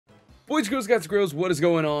Boys, girls, cats, girls, what is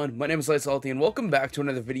going on? My name is SlightliSalti, and welcome back to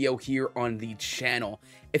another video here on the channel.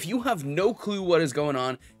 If you have no clue what is going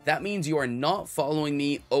on, that means you are not following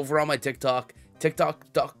me over on my TikTok,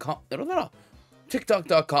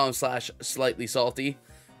 tiktok.com/SlightliSalti,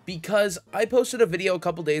 because I posted a video a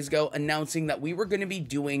couple days ago announcing that we were going to be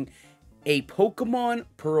doing a Pokemon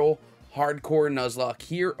Pearl hardcore Nuzlocke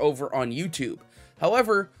here over on YouTube.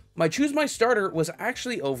 However, my Choose My Starter was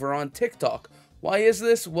actually over on TikTok. Why is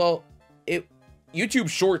this? Well, YouTube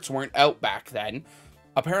Shorts weren't out back then.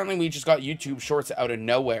 Apparently, we just got YouTube Shorts out of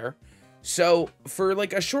nowhere. So, for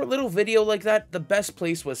like a short little video like that, the best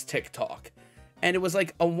place was TikTok. And it was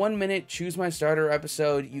like a 1-minute Choose My Starter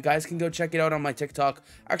episode. You guys can go check it out on my TikTok.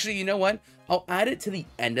 Actually, you know what? I'll add it to the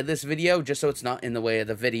end of this video, just so it's not in the way of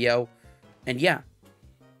the video. And yeah.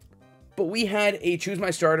 But we had a Choose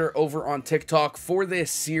My Starter over on TikTok for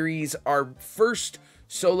this series. Our first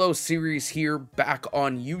solo series here back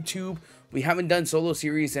on YouTube. We haven't done solo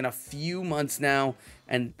series in a few months now,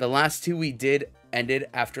 and the last two we did ended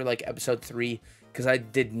after like episode 3 because I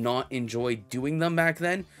did not enjoy doing them back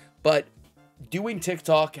then. But doing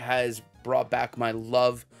TikTok has brought back my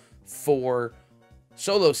love for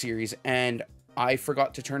solo series, and I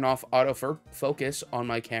forgot to turn off autofocus on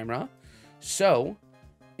my camera, so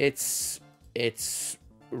it's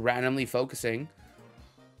randomly focusing.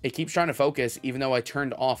 It keeps trying to focus even though I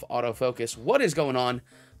turned off autofocus. What is going on?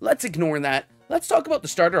 Let's ignore that. Let's talk about the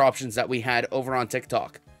starter options that we had over on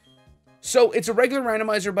TikTok. So it's a regular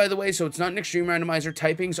randomizer, by the way, so it's not an extreme randomizer.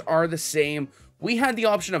 Typings are the same. We had the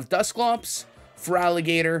option of Dusclops,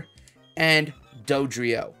 Feraligatr, and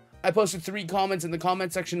Dodrio. I posted 3 comments in the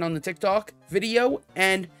comment section on the TikTok video,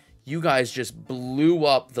 and you guys just blew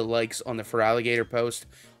up the likes on the Feraligatr post.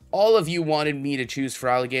 All of you wanted me to choose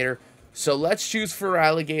Feraligatr, so let's choose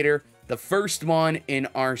Feraligatr, the first one in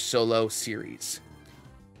our solo series.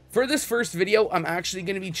 For this first video, I'm actually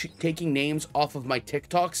going to be taking names off of my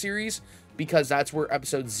TikTok series because that's where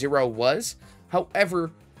episode 0 was.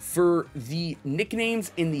 However, for the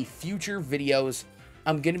nicknames in the future videos,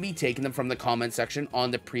 I'm going to be taking them from the comment section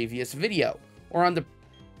on the previous video or on the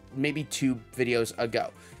maybe 2 videos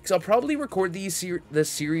ago. Because I'll probably record this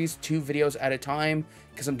series 2 videos at a time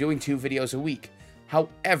because I'm doing 2 videos a week.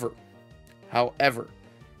 However,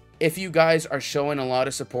 if you guys are showing a lot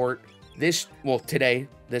of support this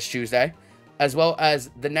Tuesday, as well as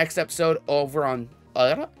the next episode over on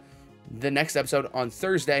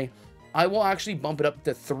Thursday, I will actually bump it up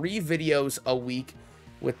to 3 videos a week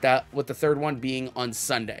with the third one being on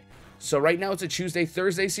Sunday. So right now it's a Tuesday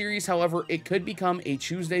Thursday series. However, it could become a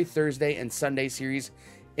Tuesday, Thursday, and Sunday series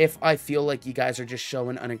if I feel like you guys are just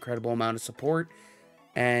showing an incredible amount of support.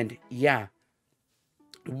 And yeah,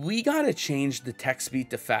 we gotta change the text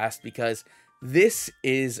speed to fast because this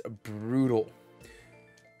is brutal.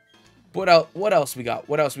 What else we got?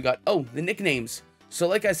 Oh, the nicknames. So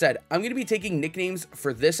like I said, I'm going to be taking nicknames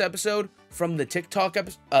for this episode from the TikTok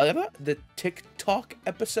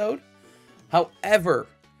episode. However,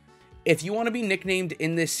 if you want to be nicknamed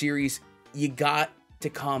in this series, you got to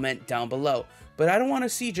comment down below. But I don't want to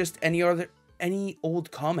see just any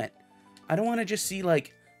old comment. I don't want to just see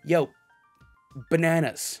like, yo,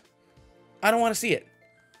 bananas. I don't want to see it.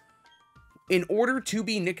 In order to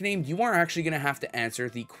be nicknamed, you are actually going to have to answer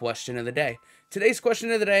the question of the day. Today's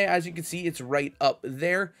question of the day, as you can see, it's right up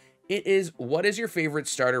there. It is, what is your favorite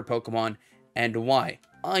starter Pokemon and why?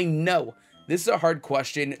 I know this is a hard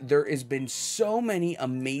question. There has been so many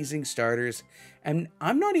amazing starters, and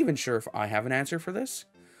I'm not even sure if I have an answer for this,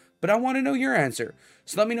 but I want to know your answer.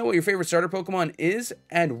 So let me know what your favorite starter Pokemon is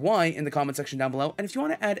and why in the comment section down below. And if you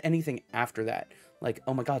want to add anything after that, like,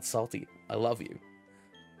 oh my god, Salty, I love you,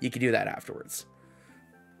 you can do that afterwards.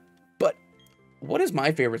 But what is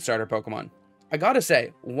my favorite starter Pokemon? I gotta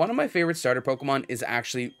say, one of my favorite starter Pokemon is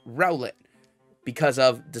actually Rowlet because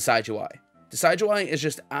of Decidueye. Decidueye is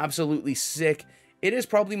just absolutely sick. It is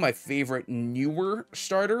probably my favorite newer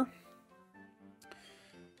starter.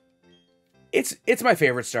 It's my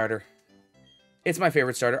favorite starter. It's my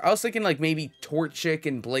favorite starter. I was thinking like maybe Torchic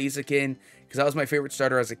and Blaziken because that was my favorite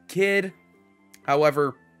starter as a kid.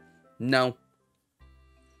 However, no.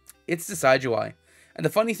 It's Decidueye. And the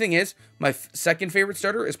funny thing is, my second favorite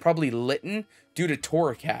starter is probably Litten due to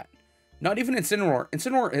Torracat. Not even Incineroar.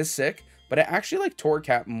 Incineroar is sick, but I actually like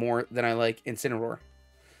Torracat more than I like Incineroar.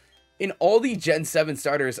 In all the Gen 7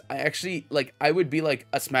 starters, I would be like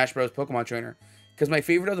a Smash Bros. Pokemon trainer. Because my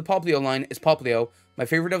favorite of the Popplio line is Popplio. My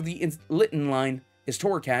favorite of the Litten line is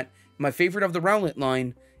Torracat. My favorite of the Rowlet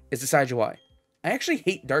line is Decidueye. I actually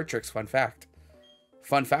hate Dartrix, fun fact.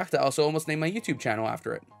 Fun fact, I also almost named my YouTube channel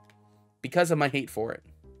after it because of my hate for it.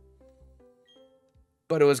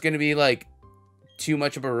 but it was going to be like too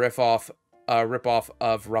much of a rip-off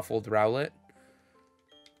of Ruffled Rowlet.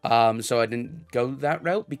 So I didn't go that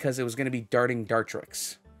route because it was going to be Darting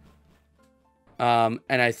Dartrix. And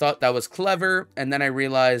I thought that was clever, and then I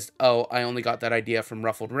realized, oh, I only got that idea from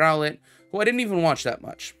Ruffled Rowlet, who I didn't even watch that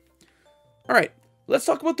much. Alright, let's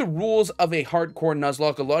talk about the rules of a hardcore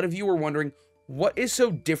Nuzlocke. A lot of you were wondering, what is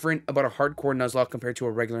so different about a hardcore Nuzlocke compared to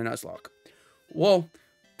a regular Nuzlocke? Well,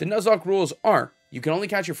 the Nuzlocke rules are, you can only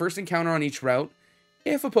catch your first encounter on each route.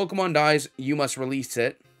 If a Pokemon dies, you must release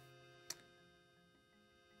it.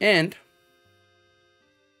 And,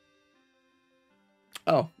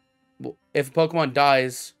 oh, well, if a Pokemon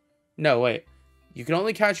dies, no, wait. You can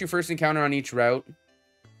only catch your first encounter on each route.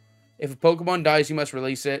 If a Pokemon dies, you must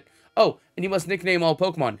release it. Oh, and you must nickname all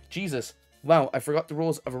Pokemon. Jesus. Wow, I forgot the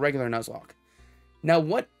rules of a regular Nuzlocke. Now,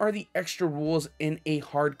 what are the extra rules in a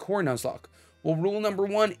hardcore Nuzlocke? Well, rule number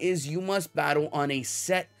 1 is you must battle on a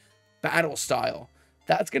set battle style.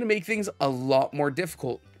 That's going to make things a lot more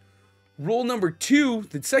difficult. Rule number 2,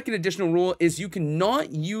 the second additional rule, is you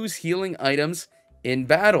cannot use healing items in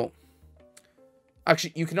battle.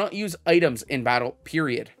 Actually, you cannot use items in battle,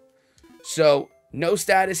 period. So, no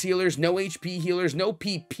status healers, no HP healers, no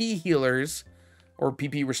PP healers, or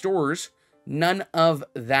PP restorers. None of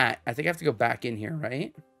that. I think I have to go back in here,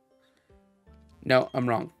 right? No, I'm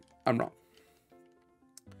wrong. I'm wrong.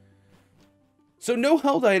 So,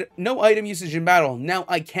 no item usage in battle. Now,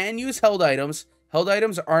 I can use held items. Held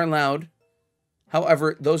items are allowed.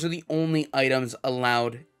 However, those are the only items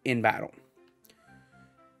allowed in battle.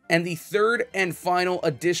 And the third and final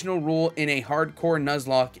additional rule in a hardcore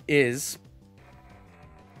Nuzlocke is...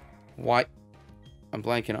 What? I'm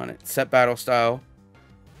blanking on it. Set battle style.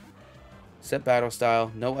 Set battle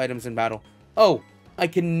style. No items in battle. Oh, I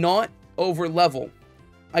cannot over level.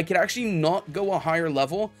 I can actually not go a higher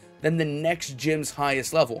level than the next gym's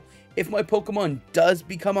highest level. If my Pokemon does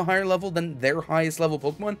become a higher level than their highest level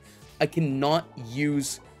Pokemon, I cannot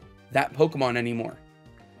use that Pokemon anymore.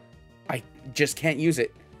 I just can't use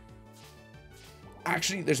it.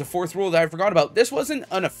 Actually, there's a fourth rule that I forgot about. This wasn't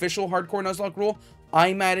an official hardcore Nuzlocke rule.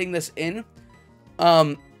 I'm adding this in.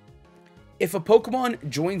 If a Pokemon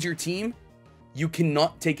joins your team, you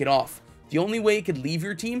cannot take it off. The only way it could leave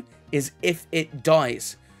your team is if it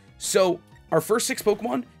dies. So, our first 6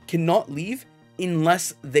 Pokemon cannot leave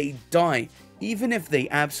unless they die. Even if they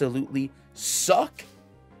absolutely suck,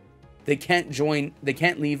 they can't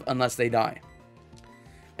leave unless they die.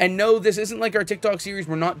 And no, this isn't like our TikTok series.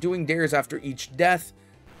 We're not doing dares after each death.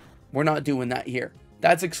 We're not doing that here.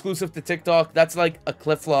 That's exclusive to TikTok. That's like a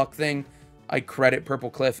Cliff Lock thing. I credit Purple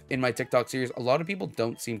Cliff in my TikTok series. A lot of people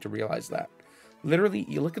don't seem to realize that. Literally,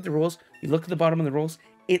 you look at the rules, you look at the bottom of the rules,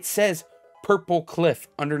 it says Purple Cliff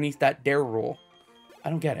underneath that dare rule. I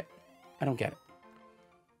don't get it. I don't get it.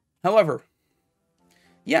 However,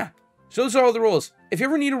 yeah, so those are all the rules. If you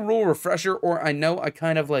ever need a rule refresher, or I know I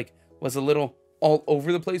kind of like was a little all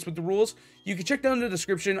over the place with the rules, you can check down in the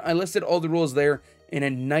description. I listed all the rules there in a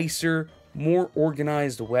nicer, more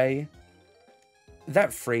organized way.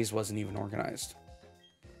 That phrase wasn't even organized.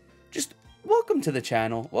 Just welcome to the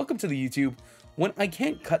channel. Welcome to the YouTube. When I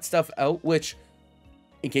can't cut stuff out, which,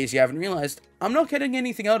 in case you haven't realized, I'm not cutting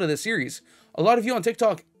anything out of this series. A lot of you on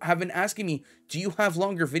TikTok have been asking me, do you have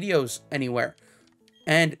longer videos anywhere?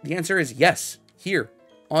 And the answer is yes, here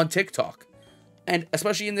on TikTok. And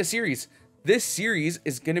especially in this series. This series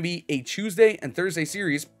is going to be a Tuesday and Thursday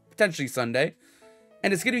series, potentially Sunday.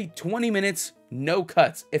 And it's going to be 20 minutes, no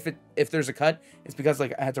cuts. If there's a cut, it's because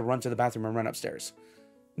like I had to run to the bathroom and run upstairs.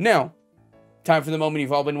 Now, time for the moment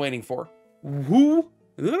you've all been waiting for. Who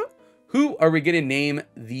are we going to name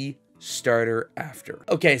the starter after?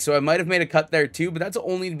 Okay, so I might have made a cut there too, but that's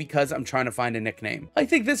only because I'm trying to find a nickname. I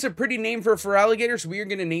think this is a pretty name for a Feraligatr, so we are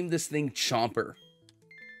going to name this thing Chomper.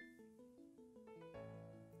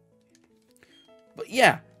 But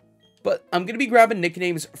yeah, I'm going to be grabbing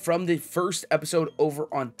nicknames from the first episode over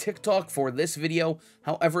on TikTok for this video.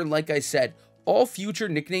 However, like I said, all future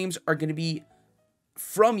nicknames are going to be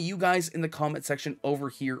from you guys in the comment section over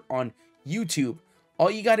here on YouTube.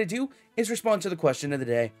 All you got to do is respond to the question of the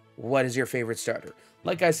day. What is your favorite starter?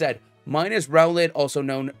 Like I said, mine is Rowlet, also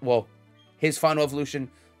known, well, his final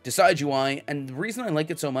evolution, Decidueye. And the reason I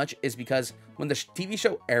like it so much is because when the TV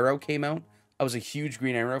show Arrow came out, I was a huge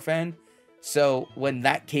Green Arrow fan. So when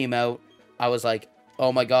that came out, I was like,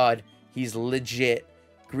 oh my god, he's legit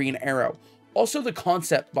Green Arrow. Also the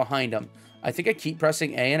concept behind him. I think I keep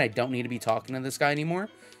pressing A and I don't need to be talking to this guy anymore.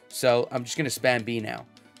 So I'm just going to spam B now.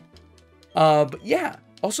 But yeah,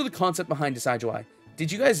 also the concept behind Decidueye.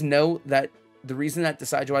 Did you guys know that the reason that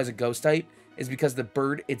Decidueye is a ghost type is because the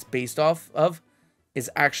bird it's based off of is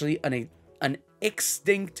actually an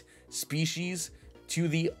extinct species to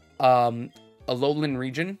the Alolan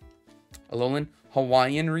region. Alolan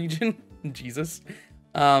Hawaiian region. Jesus.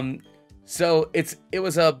 So it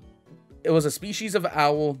was a species of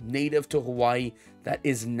owl native to Hawaii that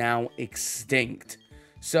is now extinct.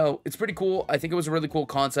 So it's pretty cool. I think it was a really cool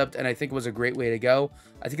concept, and I think it was a great way to go.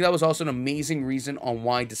 I think that was also an amazing reason on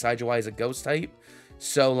why Decidueye is a ghost type.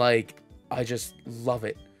 So, like, I just love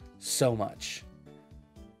it so much.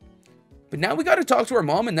 But now we got to talk to our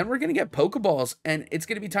mom, and then we're going to get Pokeballs, and it's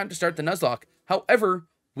going to be time to start the Nuzlocke. However,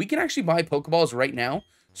 we can actually buy Pokeballs right now,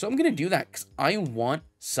 so I'm going to do that because I want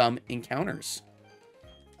some encounters.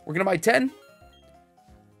 We're going to buy 10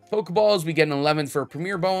 Pokeballs. We get an 11th for a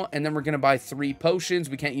Premier Ball, and then we're going to buy 3 potions.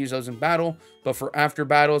 We can't use those in battle, but for after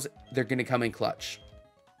battles, they're going to come in clutch.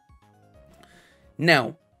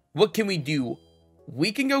 Now, what can we do?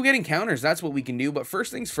 We can go get encounters. That's what we can do, but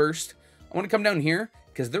first things first, I want to come down here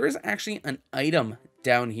because there is actually an item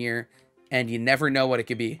down here, and you never know what it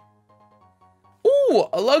could be. Ooh,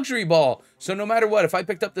 a luxury ball. So no matter what, if I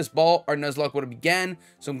picked up this ball, our Nuzlocke would have began.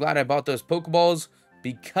 So I'm glad I bought those Pokeballs,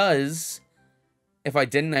 because if I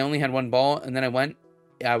didn't, I only had 1 ball, and then I went,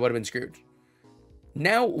 yeah, I would have been screwed.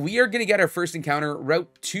 Now, we are going to get our first encounter, Route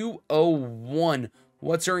 201.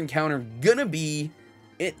 What's our encounter gonna be?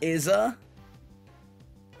 It is a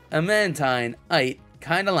Mantine.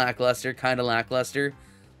 Kind of lackluster, kind of lackluster.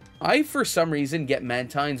 I, for some reason, get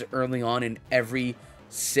Mantines early on in every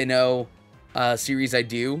Sinnoh series I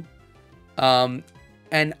do. And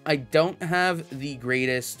I don't have the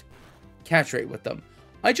greatest catch rate with them.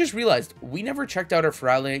 I just realized we never checked out our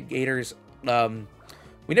Feraligator's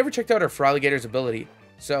ability.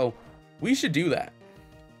 So we should do that.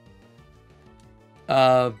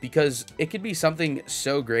 Because it could be something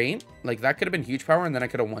so great. Like, that could have been huge power, and then I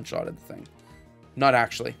could have one-shotted the thing. Not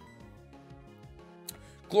actually.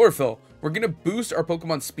 Chlorophyll. We're going to boost our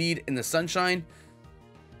Pokemon speed in the sunshine.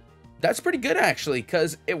 That's pretty good, actually,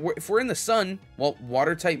 because if we're in the sun, well,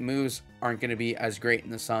 water-type moves aren't going to be as great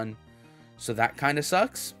in the sun. So that kind of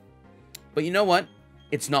sucks. But you know what?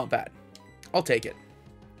 It's not bad. I'll take it.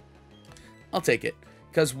 I'll take it.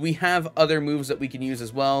 Because we have other moves that we can use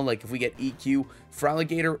as well. Like if we get EQ,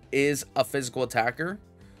 Feraligatr is a physical attacker.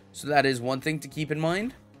 So that is one thing to keep in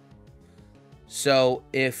mind. So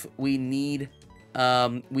if we need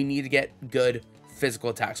to get good physical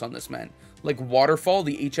attacks on this man. Like Waterfall,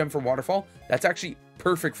 the HM for Waterfall, that's actually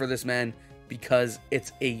perfect for this man because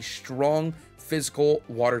it's a strong physical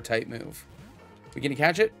water type move. We gonna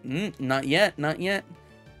catch it? Not yet, not yet.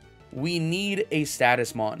 We need a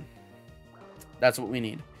status mon. That's what we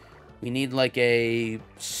need. We need like a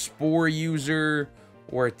Spore user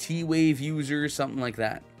or a T-Wave user, something like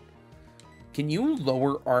that. Can you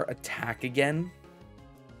lower our attack again?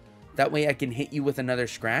 That way I can hit you with another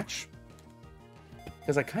scratch.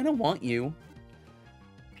 Because I kind of want you.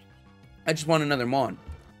 I just want another mon.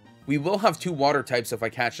 We will have 2 water types if I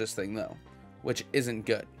catch this thing though, which isn't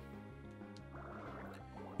good.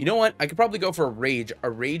 You know what? I could probably go for a Rage. A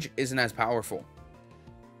Rage isn't as powerful.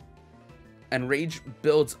 And Rage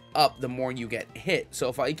builds up the more you get hit. So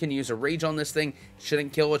if I can use a Rage on this thing,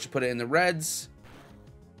 shouldn't kill it, should put it in the reds.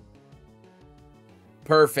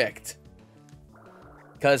 Perfect.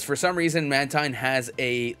 Because for some reason, Mantine has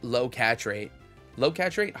a low catch rate. Low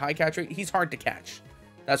catch rate? High catch rate? He's hard to catch.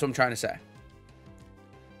 That's what I'm trying to say.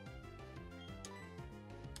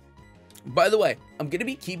 By the way, I'm going to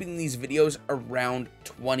be keeping these videos around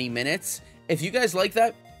 20 minutes. If you guys like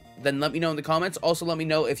that, then let me know in the comments. Also, let me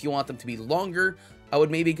know if you want them to be longer. I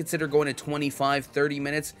would maybe consider going to 25, 30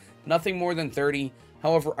 minutes. Nothing more than 30.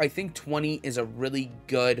 However, I think 20 is a really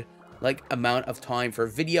good, like, amount of time for a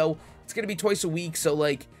video. It's going to be twice a week, so,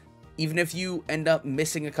 like, even if you end up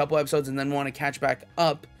missing a couple episodes and then want to catch back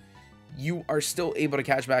up, you are still able to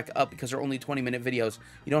catch back up because they're only 20-minute videos.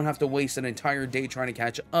 You don't have to waste an entire day trying to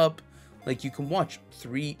catch up. Like, you can watch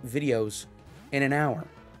 3 videos in an hour.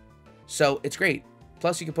 So, it's great.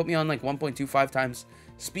 Plus, you can put me on, like, 1.25 times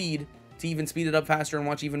speed to even speed it up faster and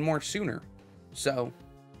watch even more sooner. So,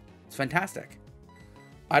 it's fantastic.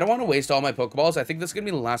 I don't want to waste all my Pokeballs. I think this is going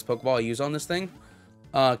to be the last Pokeball I use on this thing.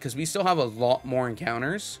 Because we still have a lot more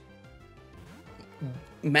encounters.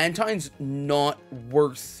 Mantine's not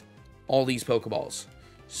worth all these Pokeballs.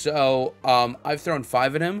 So, I've thrown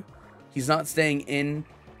 5 at him. He's not staying in.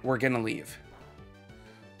 We're going to leave.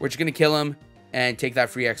 We're just going to kill him and take that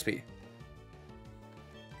free XP.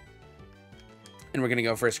 And we're going to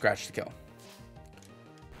go for a scratch to kill.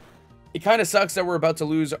 It kind of sucks that we're about to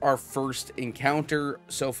lose our first encounter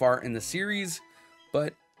so far in the series.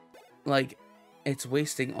 But, like, it's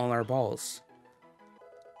wasting all our balls.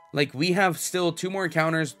 Like, we have still 2 more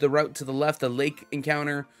encounters. The route to the left, the lake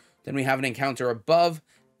encounter. Then we have an encounter above.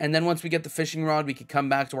 And then once we get the fishing rod, we could come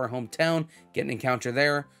back to our hometown, get an encounter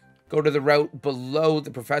there. Go to the route below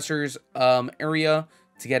the professor's area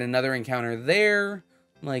to get another encounter there.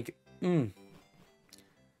 Like, the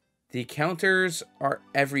encounters are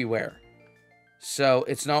everywhere. So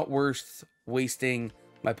it's not worth wasting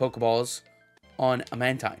my Pokeballs on a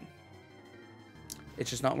Mantine. It's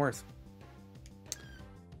just not worth.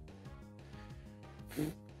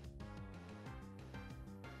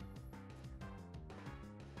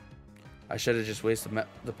 I should have just wasted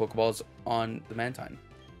the Pokeballs on the Mantine.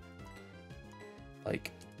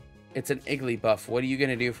 Like, it's an Igglybuff. What are you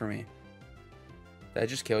going to do for me? Did I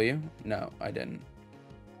just kill you? No, I didn't.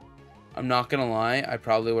 I'm not going to lie. I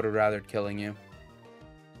probably would have rathered killing you.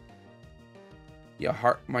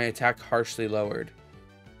 Yeah, my attack harshly lowered.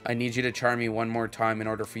 I need you to charm me one more time in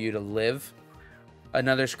order for you to live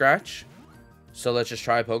another scratch. So let's just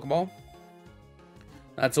try a Pokeball.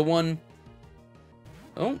 That's a 1.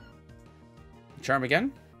 Oh. Charm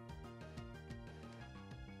again.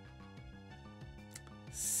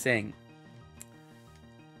 Sing.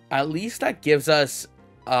 At least that gives us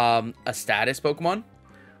a status Pokemon.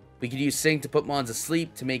 We could use Sing to put Mons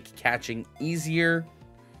asleep to make catching easier.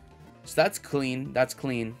 So that's clean. That's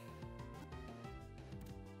clean.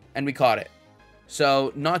 And we caught it.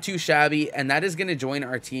 So not too shabby. And that is going to join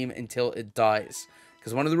our team until it dies.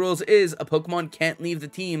 Because one of the rules is a Pokemon can't leave the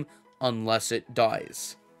team unless it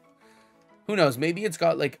dies. Who knows? Maybe it's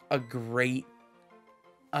got like a great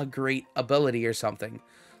ability or something.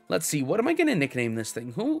 Let's see. What am I going to nickname this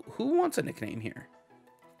thing? Who wants a nickname here?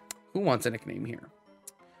 Who wants a nickname here?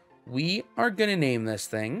 We are going to name this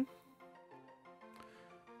thing.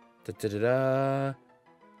 Da-da-da-da.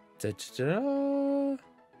 Da-da-da.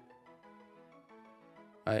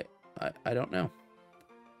 I don't know.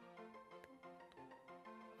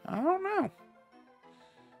 I don't know.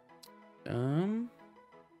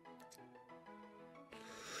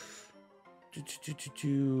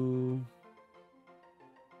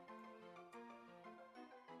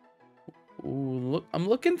 Ooh, look, I'm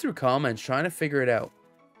looking through comments trying to figure it out.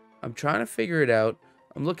 I'm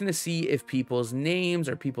looking to see if people's names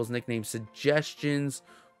or people's nickname suggestions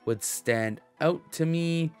would stand out to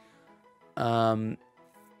me.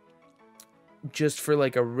 Just for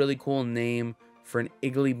like a really cool name for an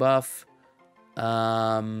Igglybuff.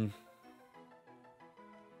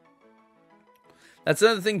 That's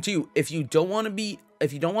another thing too. If you don't want the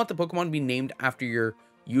Pokemon to be named after your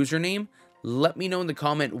username, let me know in the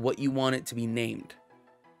comment what you want it to be named.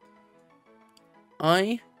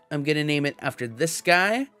 I am going to name it after this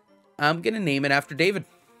guy. I'm going to name it after David.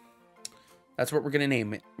 That's what we're going to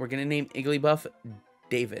name it. We're going to name Igglybuff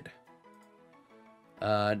David.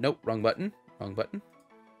 Nope, wrong button. Wrong button.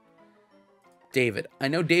 David. I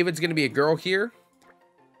know David's going to be a girl here.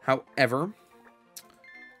 However,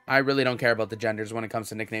 I really don't care about the genders when it comes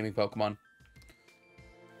to nicknaming Pokemon.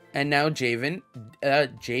 And now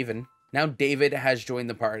now David has joined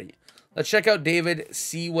the party. Let's check out David,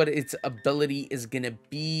 see what its ability is going to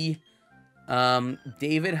be.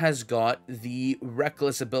 David has got the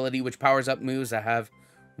Reckless ability, which powers up moves that have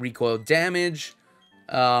recoil damage.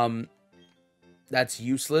 That's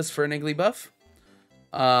useless for an Igglybuff.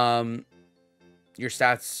 Your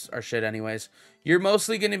stats are shit anyways. You're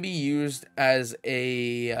mostly going to be used as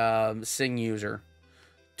a Sing user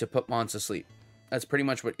to put Mons to sleep. That's pretty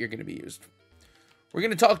much what you're going to be used. We're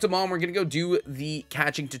going to talk to Mom. We're going to go do the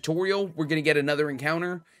catching tutorial. We're going to get another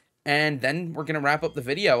encounter. And then we're going to wrap up the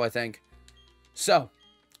video, I think. So,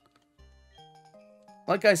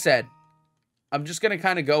 like I said, I'm just going to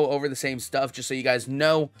kind of go over the same stuff just so you guys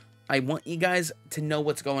know. I want you guys to know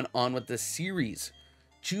what's going on with this series.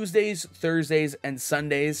 Tuesdays, Thursdays, and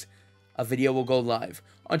Sundays, a video will go live.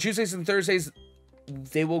 On Tuesdays and Thursdays,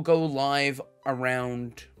 they will go live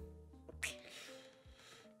around...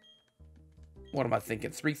 What am I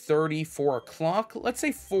thinking? 3:30, 4 o'clock? Let's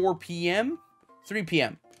say 4 p.m. 3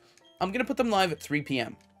 p.m. I'm going to put them live at 3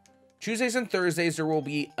 p.m. Tuesdays and Thursdays, there will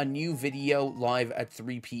be a new video live at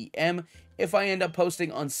 3 p.m. If I end up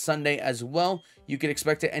posting on Sunday as well, you can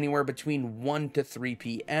expect it anywhere between 1 to 3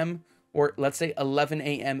 p.m. Or let's say 11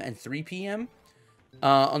 a.m. and 3 p.m.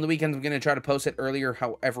 On the weekends, I'm going to try to post it earlier.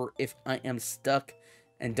 However, if I am stuck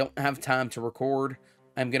and don't have time to record,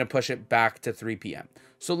 I'm going to push it back to 3 p.m.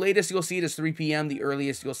 So latest you'll see it is 3 p.m. The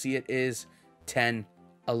earliest you'll see it is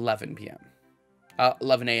 11 p.m.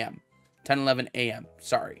 11 a.m. 11 a.m.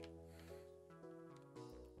 Sorry.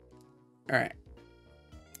 All right.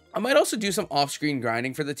 I might also do some off-screen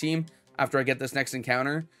grinding for the team after I get this next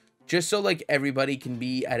encounter, just so like everybody can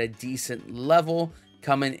be at a decent level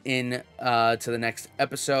coming in to the next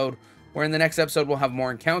episode. Where in the next episode, we'll have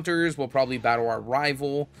more encounters. We'll probably battle our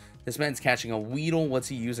rival. This man's catching a Weedle. What's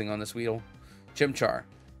he using on this Weedle? Chimchar.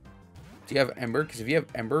 Do you have Ember? Because if you have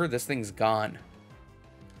Ember, this thing's gone.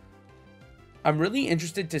 I'm really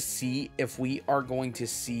interested to see if we are going to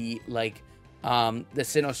see, like, the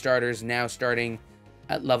Sinnoh starters now starting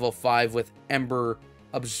at level 5 with Ember,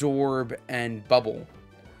 Absorb, and Bubble.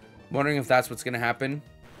 I'm wondering if that's what's going to happen.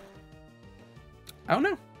 I don't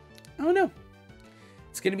know. I don't know.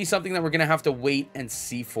 It's going to be something that we're going to have to wait and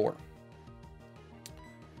see for.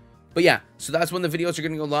 But yeah, so that's when the videos are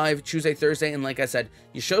going to go live, Tuesday, Thursday, and like I said,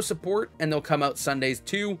 you show support, and they'll come out Sundays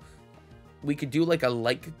too. We could do like a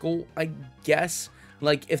like goal, I guess.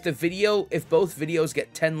 Like if both videos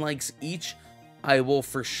get 10 likes each, I will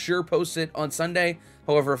for sure post it on Sunday.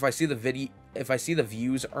 However, if I see the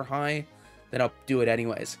views are high, then I'll do it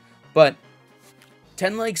anyways. But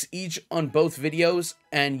 10 likes each on both videos,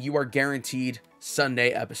 and you are guaranteed Sunday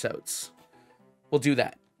episodes. We'll do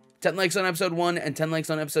that. 10 likes on episode 1 and 10 likes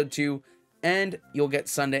on episode 2, and you'll get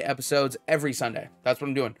Sunday episodes every Sunday. That's what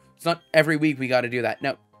I'm doing. It's not every week we got to do that.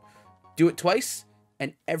 No. Do it twice,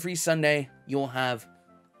 and every Sunday you'll have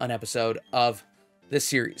an episode of this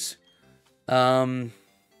series. And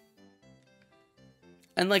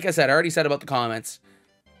like I said, I already said about the comments.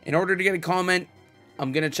 In order to get a comment,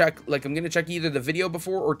 I'm gonna check either the video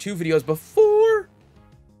before or 2 videos before.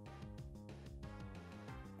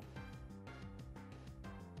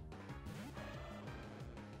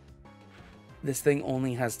 This thing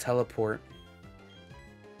only has teleport.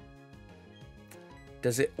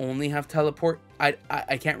 Does it only have teleport? I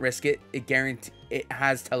can't risk it. It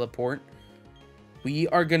has teleport. We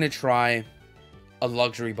are gonna try a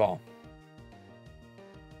luxury ball.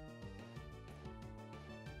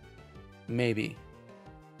 Maybe.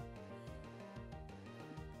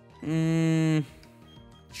 Let's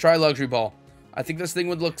try luxury ball. I think this thing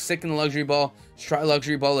would look sick in the luxury ball. Let's try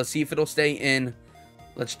luxury ball. Let's see if it'll stay in.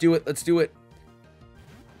 Let's do it. Let's do it.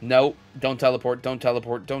 No, don't teleport. Don't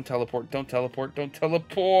teleport. Don't teleport. Don't teleport. Don't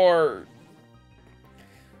teleport.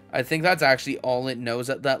 I think that's actually all it knows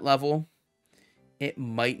at that level. It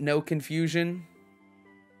might know confusion.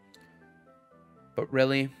 But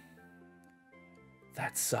really,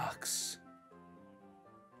 that sucks.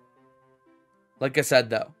 Like I said,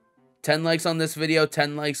 though, 10 likes on this video,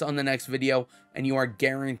 10 likes on the next video, and you are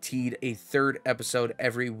guaranteed a 3rd episode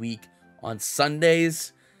every week on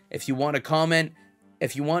Sundays. If you want to comment,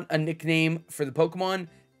 if you want a nickname for the Pokemon,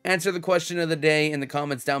 answer the question of the day in the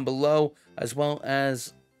comments down below, as well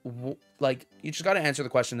as, like, you just got to answer the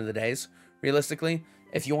question of the days, realistically.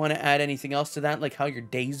 If you want to add anything else to that, like how your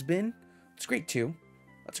day's been, it's great too.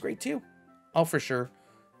 That's great too. I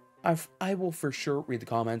will for sure read the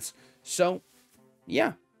comments. So,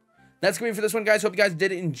 yeah. That's going to be for this one, guys. Hope you guys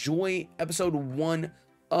did enjoy episode 1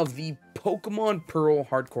 of the Pokemon Pearl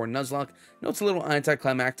Hardcore Nuzlocke. I know it's a little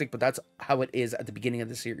anticlimactic, but that's how it is at the beginning of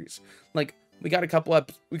the series. Like, we got a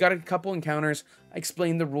couple encounters. I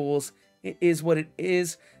explained the rules. It is what it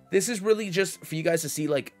is. This is really just for you guys to see,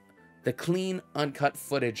 like, the clean, uncut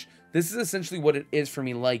footage. This is essentially what it is for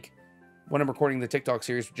me, like, when I'm recording the TikTok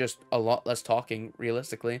series, just a lot less talking,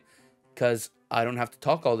 realistically, because I don't have to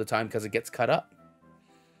talk all the time because it gets cut up.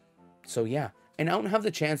 So, yeah. And I don't have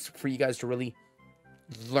the chance for you guys to really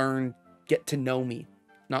get to know me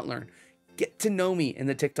in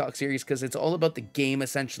the TikTok series, because it's all about the game,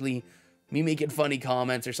 essentially, me making funny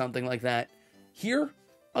comments or something like that. Here,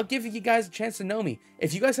 I'll give you guys a chance to know me.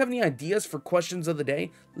 If you guys have any ideas for questions of the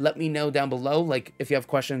day, let me know down below. Like, if you have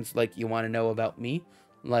questions, like, you want to know about me,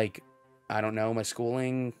 like, I don't know, my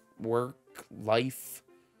schooling, work, life,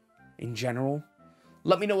 in general,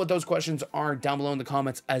 let me know what those questions are down below in the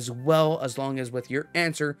comments, as well as long as with your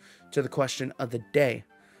answer to the question of the day.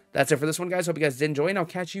 That's it for this one, guys. Hope you guys did enjoy, and I'll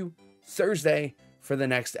catch you Thursday for the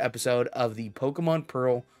next episode of the Pokemon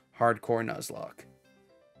Pearl Hardcore Nuzlocke.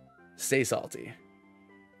 Stay salty.